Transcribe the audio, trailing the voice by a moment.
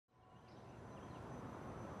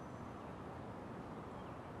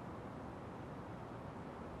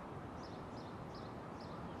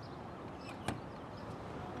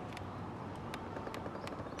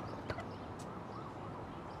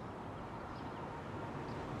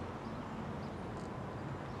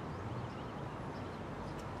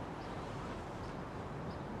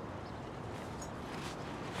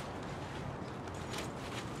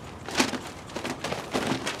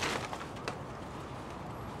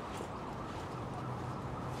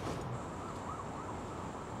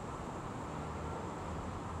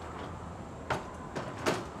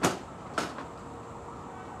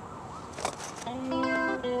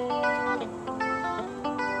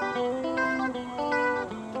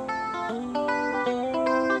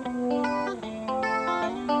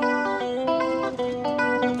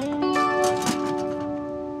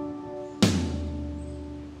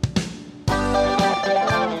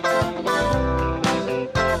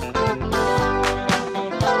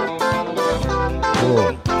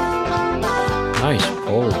Cool. Nice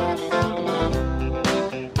bowl.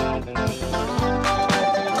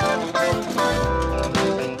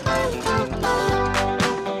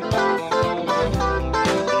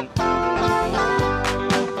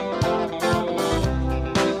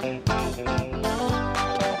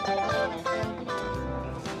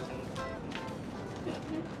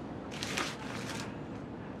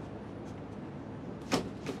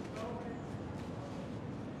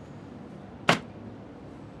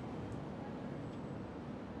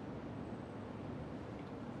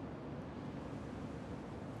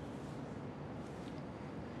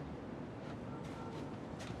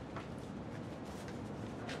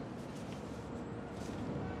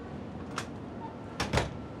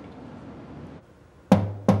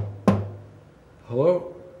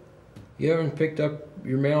 Hello? You haven't picked up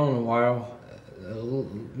your mail in a while.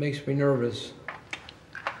 It makes me nervous.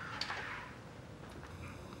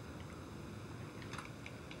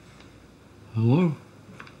 Hello?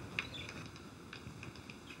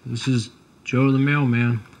 This is Joe the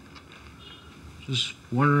mailman. Just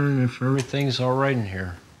wondering if everything's all right in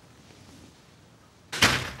here.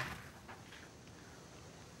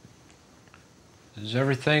 Is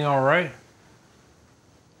everything all right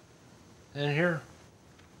in here?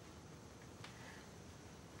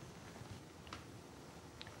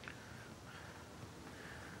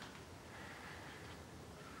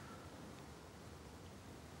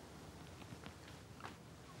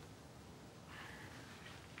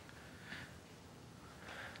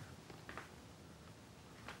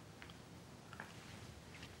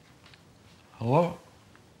 Hello?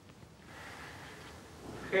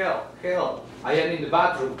 Hell, I am in the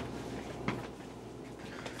bathroom.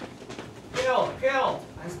 Hell,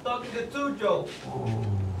 I'm stuck in the tube, Joe.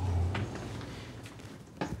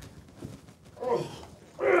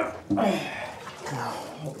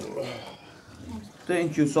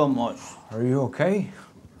 Thank you so much. Are you okay?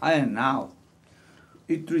 I am now.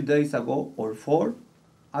 It 3 days ago or 4,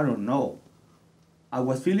 I don't know. I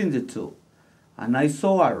was feeling the tube, and I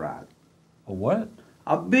saw a rat. A what?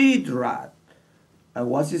 A big rat. I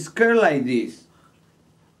was scared like this.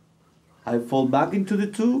 I fall back into the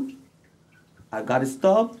tube. I got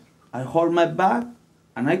stopped. I hold my back,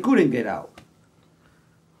 and I couldn't get out.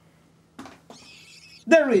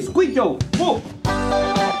 There is, quick, Joe, move!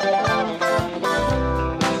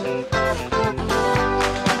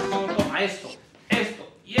 Toma esto, esto,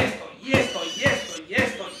 y esto, y esto, y esto, y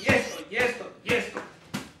esto, y esto, y esto, y esto.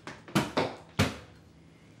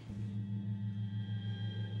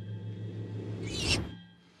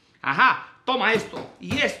 Ajá, toma esto,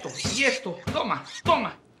 y esto, y esto, toma,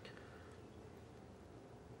 toma.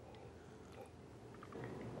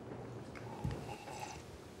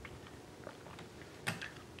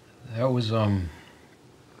 That was,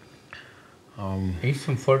 It's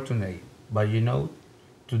unfortunate, but you know,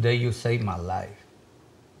 today you saved my life.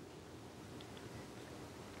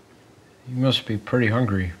 you must be pretty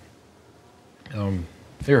hungry.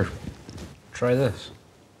 Here, try this.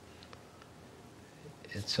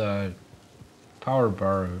 It's a power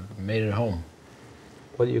bar made at home.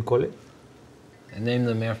 What do you call it? I named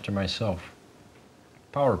them after myself.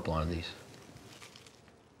 Power Blondies.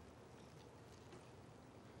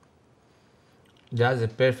 Just the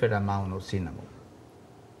perfect amount of cinnamon.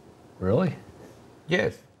 Really?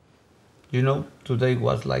 Yes. You know, today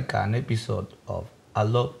was like an episode of I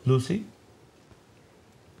Love Lucy.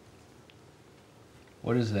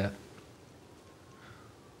 What is that?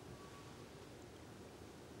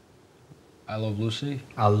 I Love Lucy?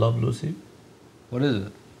 I Love Lucy. What is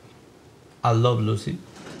it? I Love Lucy.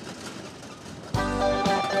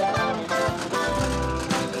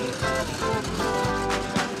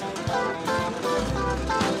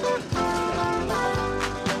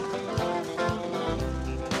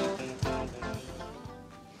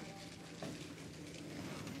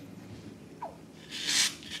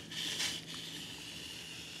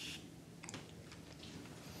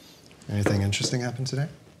 Anything interesting happened today?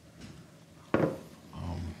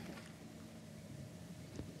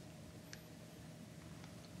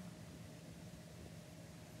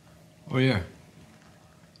 Oh, yeah.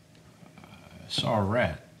 I saw a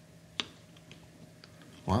rat.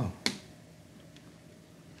 Wow.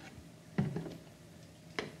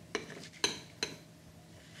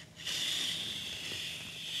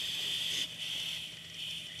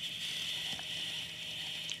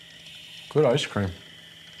 Good ice cream.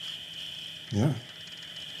 Yeah.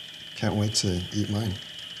 Can't wait to eat mine.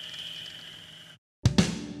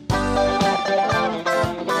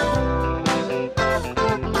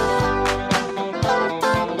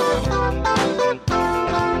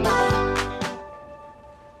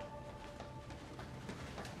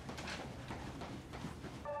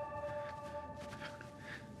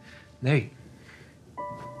 Nate.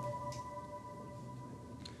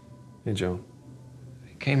 Hey, Joe.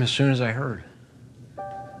 It came as soon as I heard.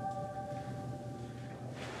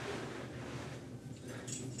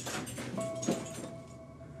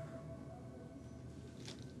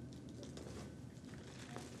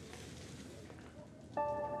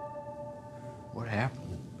 What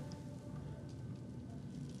happened?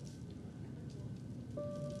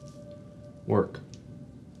 Work.